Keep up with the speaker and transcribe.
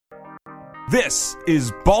This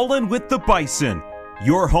is Ballin' with the Bison,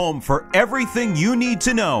 your home for everything you need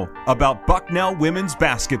to know about Bucknell women's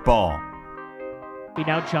basketball.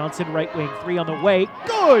 Now Johnson, right wing three on the way.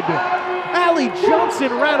 Good! Allie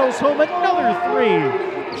Johnson rattles home another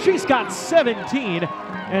three. She's got 17,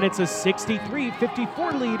 and it's a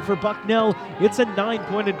 63-54 lead for Bucknell. It's a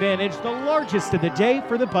 9-point advantage, the largest of the day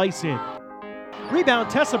for the Bison. Rebound,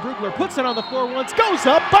 Tessa Brugler puts it on the floor once, goes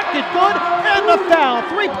up, bucket good, and the foul.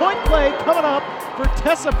 3-point play coming up for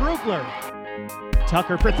Tessa Brugler.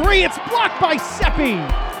 Tucker for three, it's blocked by Seppi.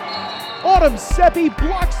 Autumn Seppi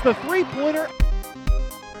blocks the three-pointer.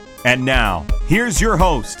 And now, here's your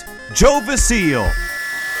host, Joe Vasile.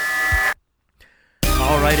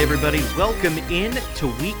 All right, everybody, welcome in to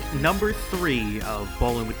week number 3 of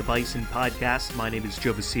Ballin' with the Bison podcast. My name is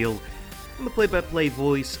Joe Vasile. I'm the play-by-play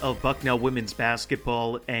voice of Bucknell women's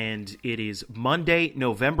basketball, and it is Monday,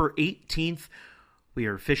 November 18th. We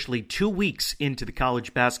are officially 2 weeks into the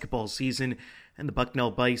college basketball season, and the Bucknell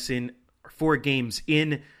Bison are 4 games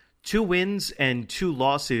in, 2 wins and 2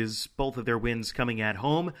 losses, both of their wins coming at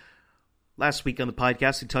home. Last week on the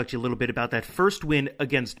podcast, we talked to you a little bit about that first win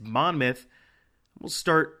against Monmouth. We'll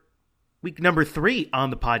start week number 3 on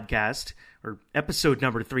the podcast, or episode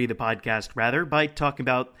number 3 of the podcast, rather, by talking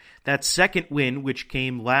about that second win, which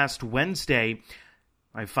came last Wednesday,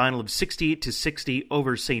 by a final of 68-60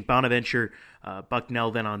 over St. Bonaventure. Bucknell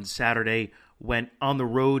then on Saturday went on the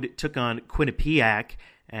road, took on Quinnipiac,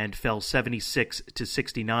 and fell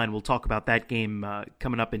 76-69. We'll talk about that game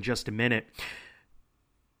coming up in just a minute.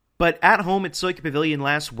 But at home at Soika Pavilion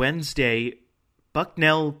last Wednesday,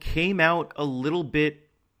 Bucknell came out a little bit,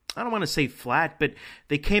 I don't want to say flat, but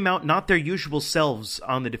they came out not their usual selves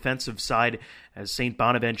on the defensive side, as St.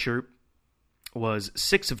 Bonaventure was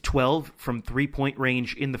 6 of 12 from three-point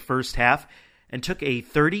range in the first half and took a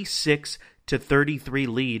 36-33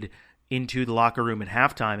 lead into the locker room at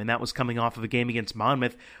halftime. And that was coming off of a game against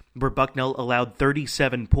Monmouth where Bucknell allowed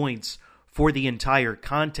 37 points for the entire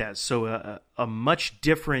contest. So a much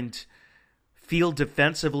different feel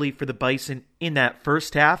defensively for the Bison in that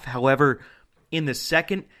first half. However, in the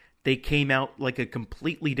second, they came out like a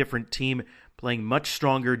completely different team, playing much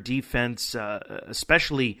stronger defense,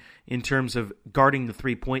 especially in terms of guarding the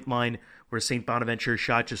three-point line, where St. Bonaventure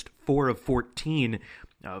shot just 4 of 14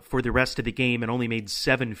 for the rest of the game and only made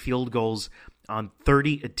 7 field goals on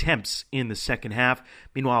 30 attempts in the second half.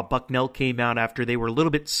 Meanwhile, Bucknell came out after they were a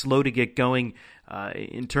little bit slow to get going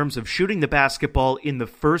in terms of shooting the basketball in the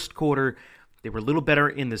first quarter. They were a little better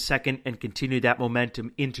in the second and continued that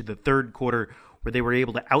momentum into the third quarter, where they were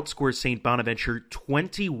able to outscore St. Bonaventure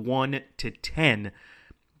 21-10.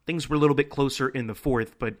 Things were a little bit closer in the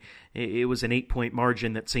fourth, but it was an 8-point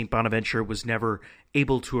margin that St. Bonaventure was never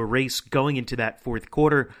able to erase going into that fourth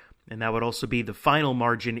quarter, and that would also be the final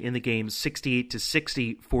margin in the game,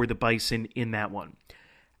 68-60 for the Bison in that one.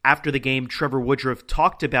 After the game, Trevor Woodruff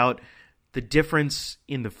talked about the difference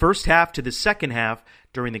in the first half to the second half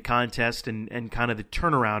during the contest and kind of the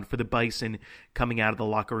turnaround for the Bison coming out of the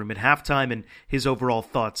locker room at halftime and his overall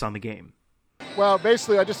thoughts on the game. Well,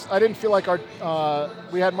 basically, I didn't feel like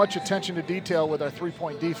we had much attention to detail with our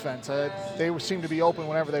three-point defense. They seemed to be open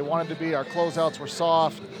whenever they wanted to be. Our closeouts were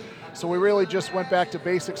soft. So we really just went back to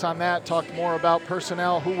basics on that, talked more about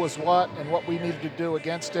personnel, who was what, and what we needed to do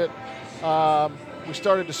against it. We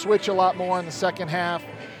started to switch a lot more in the second half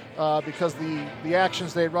because the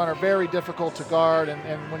actions they run are very difficult to guard,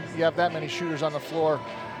 and when you have that many shooters on the floor,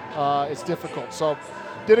 it's difficult. So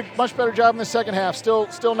did a much better job in the second half.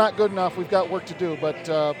 Still not good enough. We've got work to do, but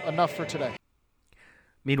enough for today.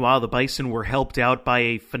 Meanwhile, the Bison were helped out by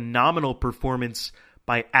a phenomenal performance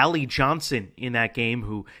by Allie Johnson in that game,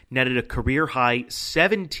 who netted a career-high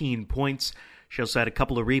 17 points. She also had a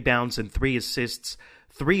couple of rebounds and 3 assists,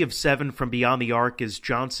 3 of 7 from beyond the arc, as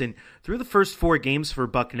Johnson, through the first 4 games for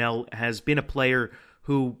Bucknell, has been a player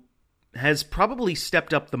who has probably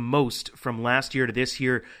stepped up the most from last year to this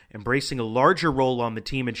year, embracing a larger role on the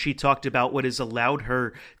team, and she talked about what has allowed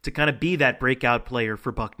her to kind of be that breakout player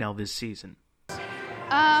for Bucknell this season.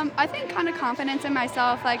 I think kind of confidence in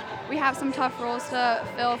myself. Like, we have some tough roles to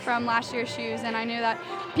fill from last year's shoes, and I knew that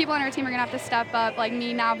people on our team are going to have to step up. Like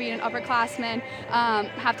me now being an upperclassman,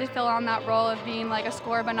 have to fill on that role of being like a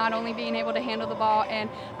scorer, but not only being able to handle the ball and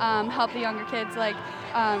help the younger kids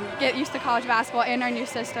get used to college basketball and our new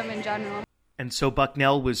system in general. And so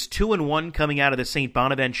Bucknell was 2-1 coming out of the St.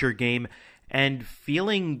 Bonaventure game and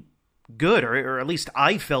feeling good, or at least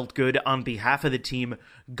I felt good on behalf of the team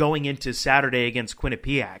going into Saturday against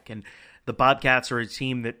Quinnipiac. And the Bobcats are a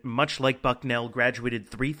team that, much like Bucknell,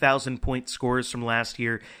 graduated 3,000-point scorers from last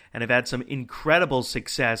year and have had some incredible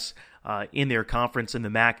success in their conference in the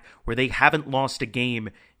MAC, where they haven't lost a game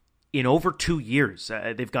in over 2 years.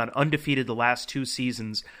 They've gone undefeated the last 2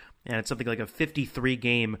 seasons, and it's something like a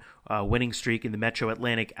 53-game winning streak in the Metro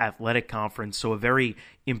Atlantic Athletic Conference. So a very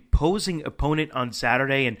imposing opponent on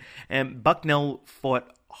Saturday, and Bucknell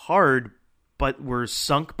fought hard, but were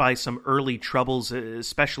sunk by some early troubles,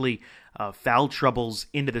 especially foul troubles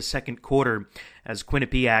into the second quarter, as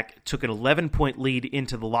Quinnipiac took an 11-point lead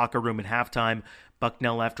into the locker room at halftime.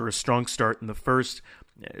 Bucknell, after a strong start in the first,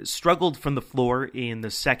 struggled from the floor in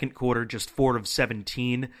the second quarter, just 4 of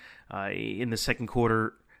 17 in the second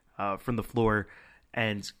quarter from the floor,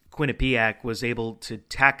 and Quinnipiac was able to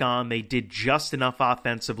tack on. They did just enough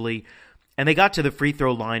offensively, and they got to the free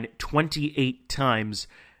throw line 28 times,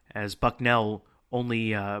 as Bucknell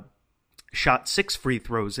only shot 6 free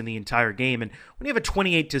throws in the entire game. And when you have a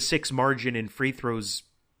 28-6 margin in free throws,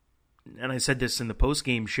 and I said this in the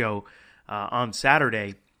post-game show on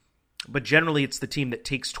Saturday, but generally it's the team that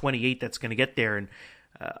takes 28 that's going to get there. And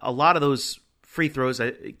a lot of those free throws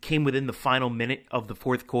came within the final minute of the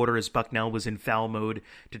fourth quarter as Bucknell was in foul mode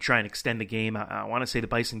to try and extend the game. I want to say the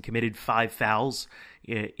Bison committed 5 fouls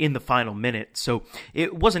in the final minute. So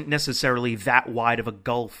it wasn't necessarily that wide of a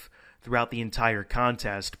gulf throughout the entire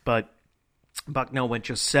contest, but Bucknell went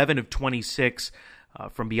just 7 of 26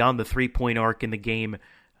 from beyond the 3-point arc in the game.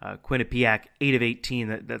 Quinnipiac, 8 of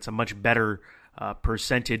 18. That's a much better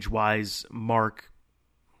percentage-wise mark,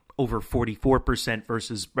 over 44%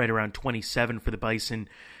 versus right around 27 for the Bison.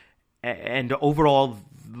 And overall,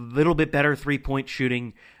 a little bit better 3-point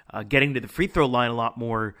shooting, getting to the free throw line a lot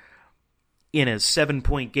more in a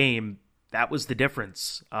 7-point game. That was the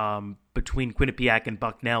difference between Quinnipiac and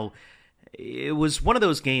Bucknell. It was one of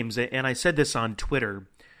those games, and I said this on Twitter,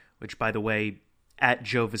 which, by the way, at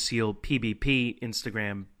Joe Vasile PBP,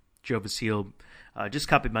 Instagram, Joe Vasile, just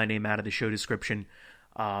copied my name out of the show description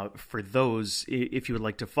for those, if you would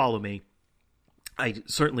like to follow me. I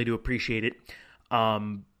certainly do appreciate it.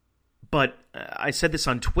 But I said this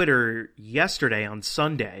on Twitter yesterday, on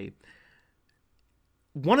Sunday.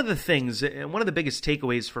 One of the things, and one of the biggest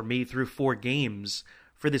takeaways for me through 4 games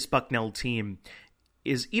for this Bucknell team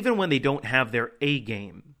is even when they don't have their A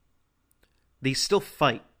game, they still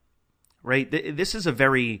fight, right? This is a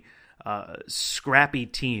very scrappy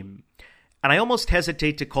team. And I almost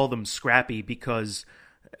hesitate to call them scrappy because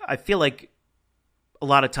I feel like a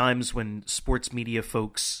lot of times when sports media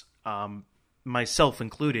folks, myself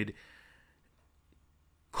included,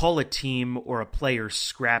 call a team or a player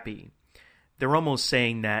scrappy, they're almost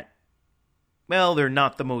saying that, well, they're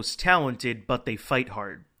not the most talented, but they fight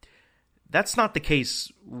hard. That's not the case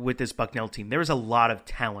with this Bucknell team. There's a lot of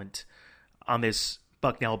talent on this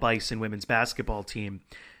Bucknell Bison women's basketball team.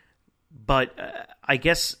 But I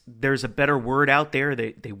guess there's a better word out there.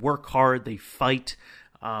 They work hard. They fight.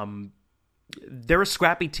 They're a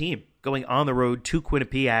scrappy team going on the road to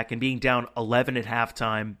Quinnipiac and being down 11 at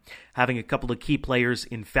halftime, having a couple of key players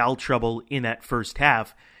in foul trouble in that first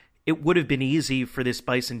half. It would have been easy for this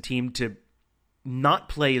Bison team to not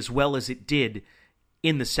play as well as it did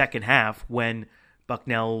in the second half when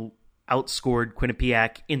Bucknell outscored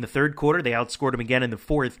Quinnipiac in the third quarter. They outscored them again in the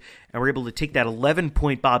fourth and were able to take that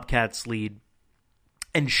 11-point Bobcats lead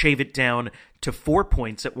and shave it down to 4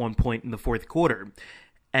 points at one point in the fourth quarter.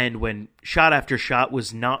 And when shot after shot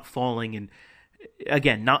was not falling, and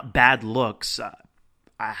again, not bad looks,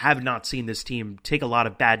 I have not seen this team take a lot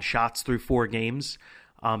of bad shots through 4 games.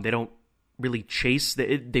 They don't really chase.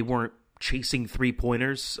 They weren't chasing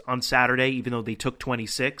 3-pointers on Saturday, even though they took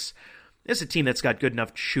 26. It's a team that's got good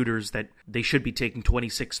enough shooters that they should be taking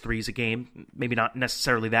 26 threes a game. Maybe not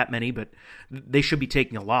necessarily that many, but they should be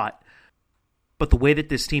taking a lot. But the way that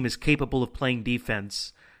this team is capable of playing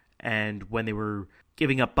defense, and when they were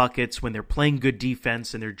giving up buckets, when they're playing good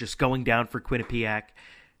defense and they're just going down for Quinnipiac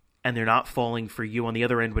and they're not falling for you on the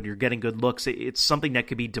other end when you're getting good looks, it's something that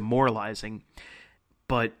could be demoralizing.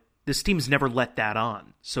 But this team's never let that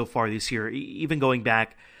on so far this year. Even going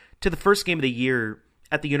back to the first game of the year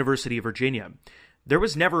at the University of Virginia, there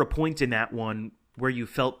was never a point in that one where you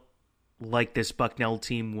felt like this Bucknell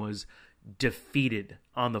team was defeated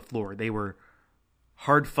on the floor. They were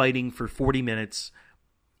hard fighting for 40 minutes.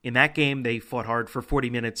 In that game, they fought hard for 40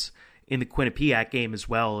 minutes in the Quinnipiac game as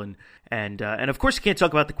well. And of course, you can't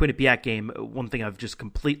talk about the Quinnipiac game. One thing I've just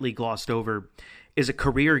completely glossed over is a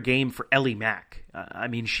career game for Ellie Mack. I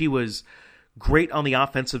mean, she was great on the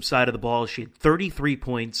offensive side of the ball. She had 33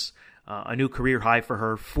 points, a new career high for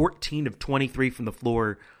her, 14 of 23 from the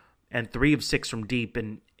floor, and 3 of 6 from deep.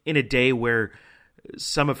 And in a day where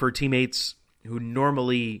some of her teammates who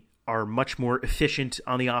normally are much more efficient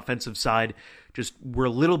on the offensive side just were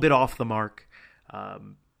a little bit off the mark,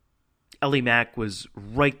 Ellie Mack was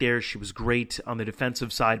right there. She was great on the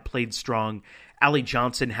defensive side, played strong. Allie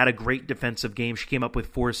Johnson had a great defensive game. She came up with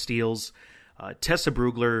 4 steals. Tessa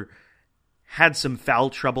Brugler had some foul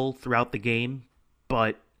trouble throughout the game,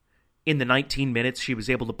 but in the 19 minutes she was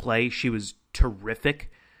able to play, she was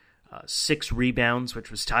terrific. 6 rebounds, which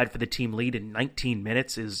was tied for the team lead in 19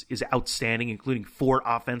 minutes, is outstanding, including 4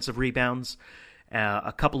 offensive rebounds,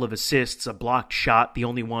 a couple of assists, a blocked shot, the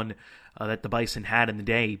only one that the Bison had in the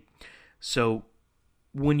day. So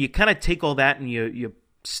when you kind of take all that and you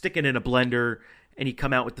stick it in a blender and you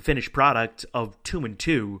come out with the finished product of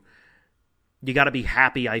 2-2, you got to be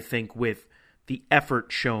happy, I think, with the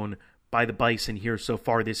effort shown by the Bison here so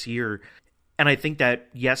far this year. And I think that,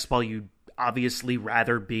 yes, while you'd obviously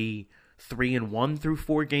rather be 3-1 through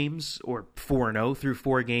 4 games or 4-0 through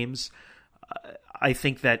 4 games, I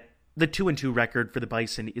think that the 2-2 record for the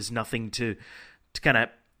Bison is nothing to kind of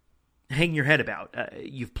hang your head about.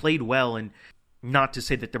 You've played well, and not to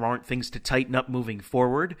say that there aren't things to tighten up moving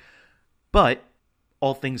forward, but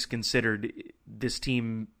all things considered, this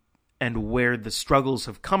team and where the struggles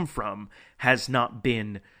have come from has not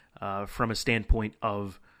been from a standpoint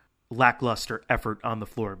of lackluster effort on the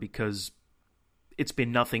floor, because it's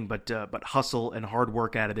been nothing but hustle and hard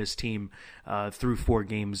work out of this team through 4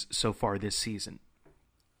 games so far this season.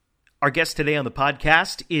 Our guest today on the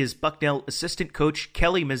podcast is Bucknell assistant coach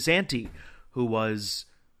Kelly Mazzanti, who was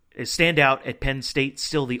a standout at Penn State,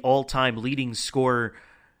 still the all-time leading scorer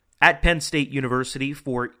at Penn State University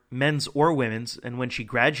for men's or women's, and when she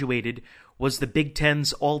graduated was the Big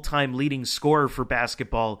Ten's all-time leading scorer for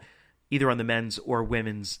basketball, either on the men's or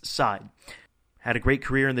women's side. Had a great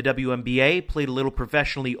career in the WNBA, played a little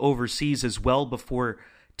professionally overseas as well before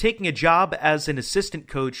taking a job as an assistant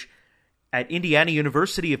coach at Indiana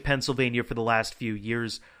University of Pennsylvania for the last few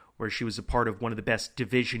years, where she was a part of one of the best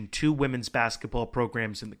Division II women's basketball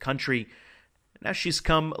programs in the country. Now she's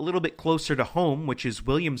come a little bit closer to home, which is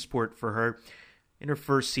Williamsport for her, in her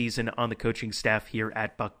first season on the coaching staff here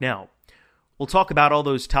at Bucknell. We'll talk about all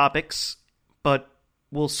those topics, but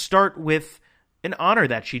we'll start with an honor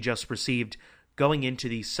that she just received going into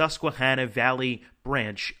the Susquehanna Valley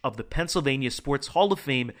branch of the Pennsylvania Sports Hall of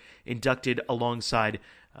Fame, inducted alongside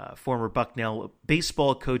former Bucknell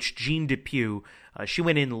baseball coach Jean Depew. She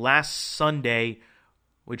went in last Sunday,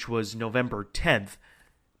 which was November 10th,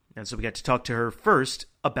 and so we got to talk to her first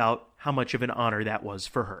about how much of an honor that was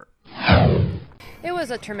for her. It was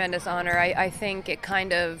a tremendous honor. I think it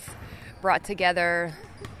kind of brought together,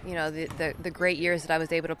 the great years that I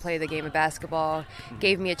was able to play the game of basketball,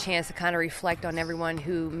 gave me a chance to kind of reflect on everyone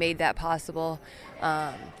who made that possible.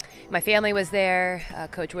 My family was there,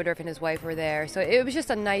 Coach Woodruff and his wife were there, so it was just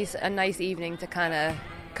a nice evening to kind of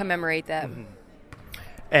commemorate that. Mm-hmm.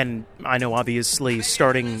 And I know, obviously,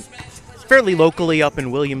 starting fairly locally up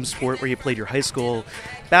in Williamsport, where you played your high school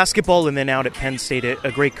basketball, and then out at Penn State,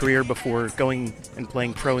 a great career before going and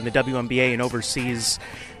playing pro in the WNBA and overseas.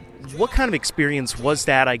 What kind of experience was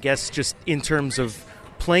that, I guess, just in terms of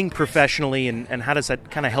playing professionally, and how does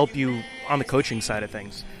that kind of help you on the coaching side of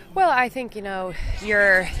things? Well, I think,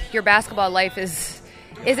 your basketball life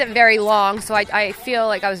isn't very long, so I feel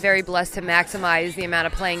like I was very blessed to maximize the amount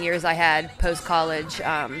of playing years I had post-college.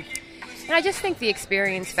 And I just think the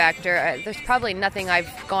experience factor, there's probably nothing I've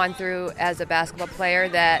gone through as a basketball player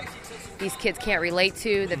that these kids can't relate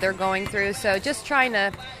to, that they're going through. So just trying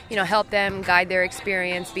to, help them, guide their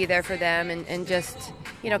experience, be there for them, and just,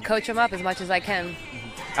 coach them up as much as I can.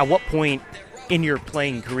 At what point in your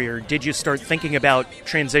playing career did you start thinking about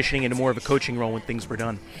transitioning into more of a coaching role when things were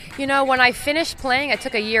done? When I finished playing, I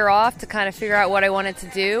took a year off to kind of figure out what I wanted to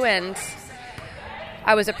do, and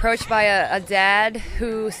I was approached by a dad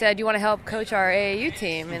who said, "You want to help coach our AAU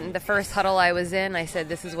team?" And the first huddle I was in, I said,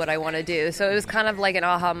 "This is what I want to do." So it was kind of like an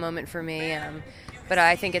aha moment for me. But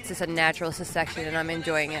I think it's just a natural succession, and I'm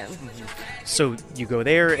enjoying it. So you go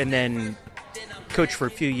there and then coach for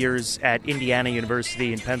a few years at Indiana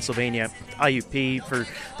University in Pennsylvania, IUP. For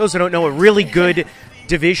those who don't know, a really good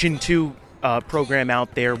Division II program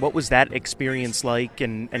out there. What was that experience like,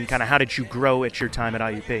 and kind of how did you grow at your time at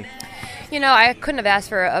IUP? I couldn't have asked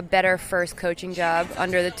for a better first coaching job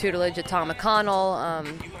under the tutelage of Tom McConnell,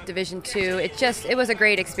 Division II. It was a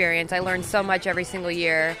great experience. I learned so much every single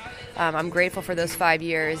year. I'm grateful for those 5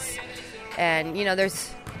 years. And,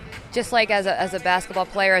 there's just like as a basketball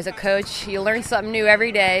player, as a coach, you learn something new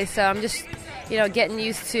every day. So I'm just, getting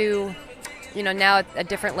used to, now at a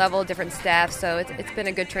different level, different staff. So it's been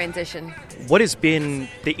a good transition. What has been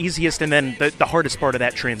the easiest and then the hardest part of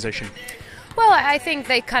that transition? Well, I think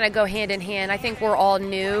they kind of go hand in hand. I think we're all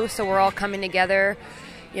new, so we're all coming together.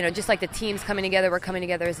 Just like the team's coming together, we're coming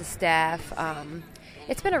together as a staff.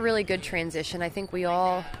 It's been a really good transition. I think we're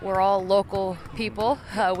all local people.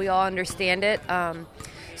 We all understand it.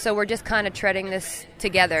 So we're just kind of treading this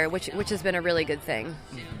together, which has been a really good thing.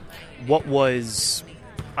 What was,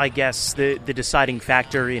 I guess, the deciding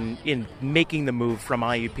factor in making the move from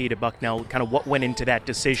IUP to Bucknell? Kind of what went into that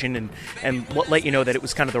decision and what let you know that it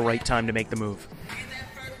was kind of the right time to make the move?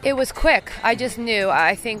 It was quick. I just knew.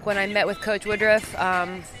 I think when I met with Coach Woodruff,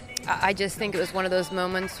 I just think it was one of those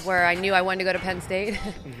moments where I knew I wanted to go to Penn State.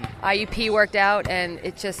 IUP worked out, and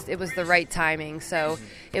it was the right timing. So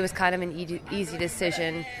it was kind of an easy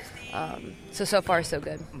decision. So far, so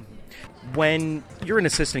good. When you're an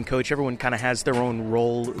assistant coach, everyone kind of has their own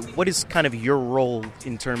role. What is kind of your role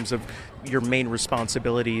in terms of your main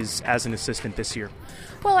responsibilities as an assistant this year?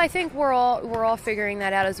 Well, I think we're all figuring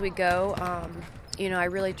that out as we go. I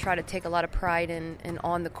really try to take a lot of pride in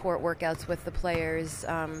on-the-court workouts with the players,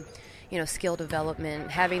 skill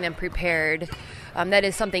development, having them prepared. That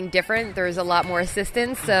is something different. There's a lot more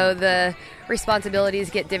assistance, so the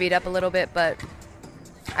responsibilities get divvied up a little bit, but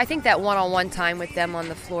I think that one-on-one time with them on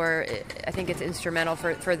the floor, I think it's instrumental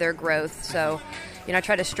for their growth. So, I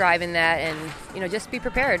try to strive in that and, just be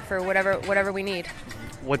prepared for whatever we need.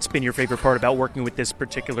 What's been your favorite part about working with this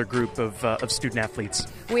particular group of student-athletes?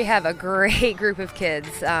 We have a great group of kids.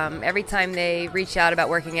 Every time they reach out about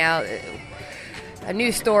working out, a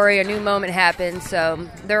new story, a new moment happens. So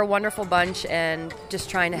they're a wonderful bunch and just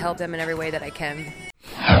trying to help them in every way that I can.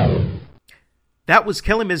 That was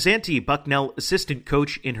Kelly Mazzanti, Bucknell assistant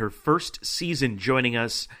coach in her first season, joining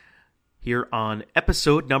us here on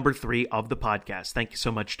episode number 3 of the podcast. Thank you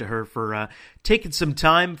so much to her for taking some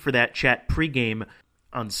time for that chat pregame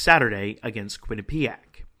on Saturday against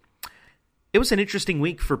Quinnipiac. It was an interesting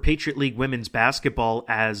week for Patriot League women's basketball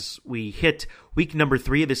as we hit week number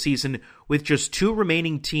 3 of the season with just 2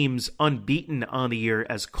 remaining teams unbeaten on the year,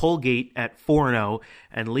 as Colgate at 4-0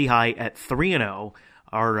 and Lehigh at 3-0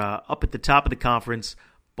 are up at the top of the conference.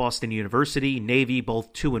 Boston University, Navy,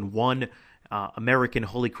 both 2-1. American,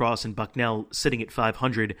 Holy Cross, and Bucknell sitting at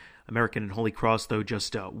 500. American and Holy Cross, though,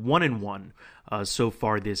 just 1-1 so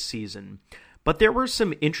far this season. But there were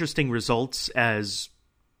some interesting results, as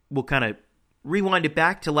we'll kind of rewind it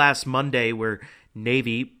back to last Monday, where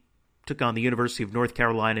Navy took on the University of North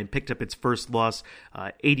Carolina and picked up its first loss,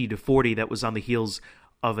 80-40. That was on the heels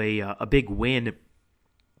of a big win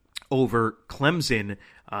over Clemson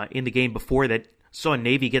in the game before that. Saw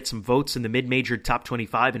Navy get some votes in the mid-major top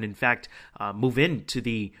 25 and, in fact, move into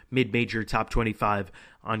the mid-major top 25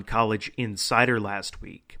 on College Insider last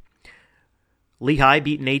week. Lehigh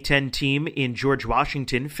beat an A-10 team in George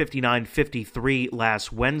Washington 59-53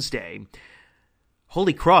 last Wednesday.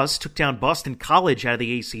 Holy Cross took down Boston College out of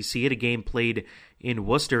the ACC at a game played in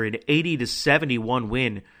Worcester, an 80-71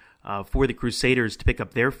 win for the Crusaders to pick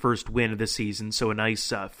up their first win of the season, so a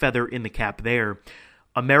nice feather in the cap there.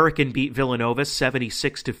 American beat Villanova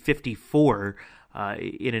 76-54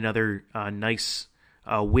 in another nice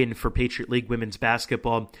win for Patriot League women's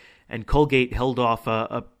basketball. And Colgate held off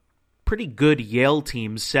a pretty good Yale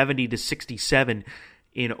team 70-67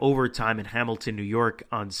 in overtime in Hamilton, New York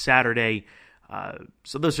on Saturday.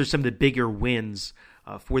 So those are some of the bigger wins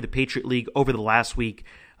for the Patriot League over the last week.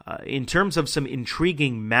 In terms of some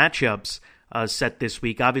intriguing matchups set this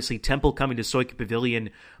week, obviously Temple coming to Soika Pavilion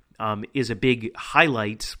is a big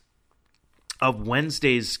highlight of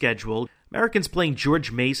Wednesday's schedule. Americans playing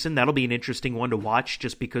George Mason. That'll be an interesting one to watch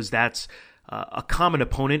just because that's a common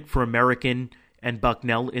opponent for American and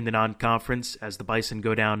Bucknell in the non-conference as the Bison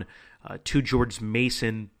go down to George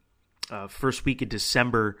Mason first week of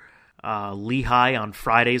December. Lehigh on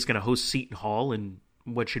Friday is going to host Seton Hall in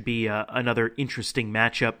what should be another interesting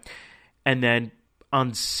matchup. And then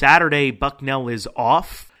on Saturday, Bucknell is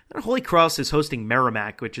off. And Holy Cross is hosting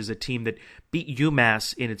Merrimack, which is a team that beat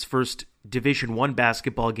UMass in its first Division I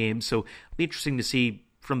basketball game. So it'll be interesting to see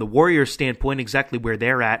from the Warriors' standpoint exactly where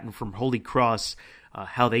they're at, and from Holy Cross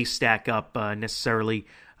how they stack up necessarily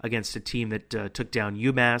against a team that took down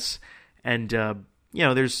UMass. And,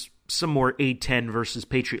 there's some more A-10 versus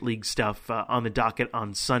Patriot League stuff on the docket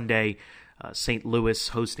on Sunday. St. Louis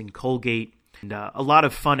hosting Colgate. And a lot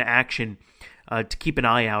of fun action to keep an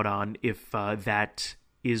eye out on if that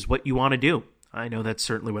is what you want to do. I know that's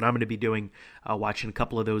certainly what I'm going to be doing, watching a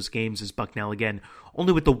couple of those games as Bucknell again.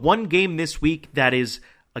 Only with the one game this week that is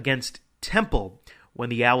against Temple when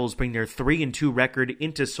the Owls bring their 3-2 record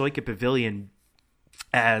into Soika Pavilion,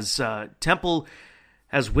 as Temple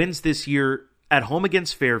has wins this year at home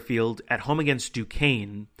against Fairfield, at home against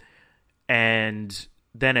Duquesne, and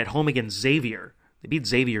then at home against Xavier. They beat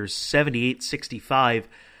Xavier 78-65.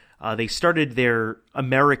 They started their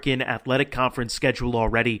American Athletic Conference schedule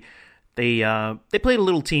already. They played a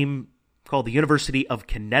little team called the University of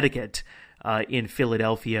Connecticut in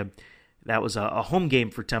Philadelphia. That was a home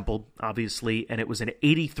game for Temple, obviously, and it was an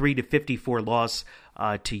 83-54 loss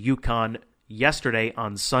to UConn yesterday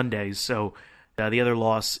on Sunday. So the other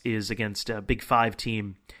loss is against a Big Five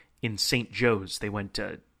team in St. Joe's. They went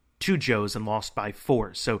to Joe's and lost by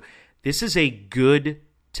 4. So this is a good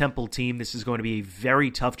Temple team. This is going to be a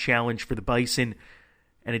very tough challenge for the Bison,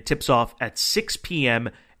 and it tips off at 6 p.m.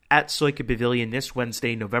 at Soika Pavilion this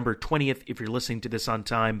Wednesday, November 20th, if you're listening to this on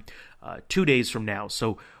time, 2 days from now.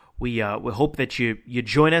 So we hope that you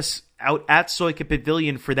join us out at Soika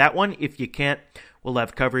Pavilion for that one. If you can't, we'll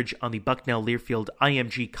have coverage on the Bucknell Learfield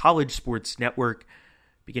IMG College Sports Network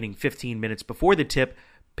beginning 15 minutes before the tip.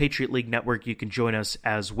 Patriot League Network, you can join us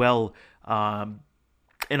as well.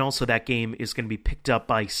 And also that game is going to be picked up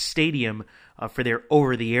by Stadium for their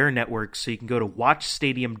over-the-air network, so you can go to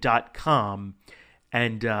watchstadium.com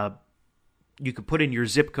and you can put in your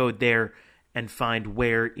zip code there and find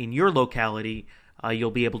where in your locality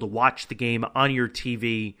you'll be able to watch the game on your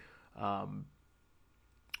TV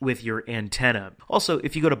with your antenna. Also,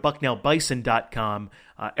 if you go to bucknellbison.com,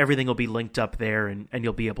 everything will be linked up there, and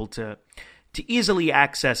you'll be able to easily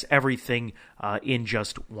access everything in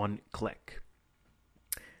just one click.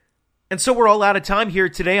 And so we're all out of time here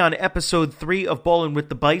today on episode 3 of Ballin' with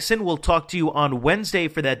the Bison. We'll talk to you on Wednesday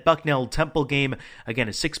for that Bucknell-Temple game. Again,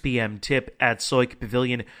 a 6 p.m. tip at Soika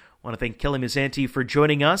Pavilion. I want to thank Kelly Mazzanti for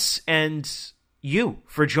joining us, and you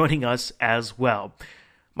for joining us as well.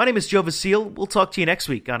 My name is Joe Vasile. We'll talk to you next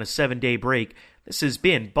week on a 7-day break. This has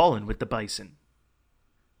been Ballin' with the Bison.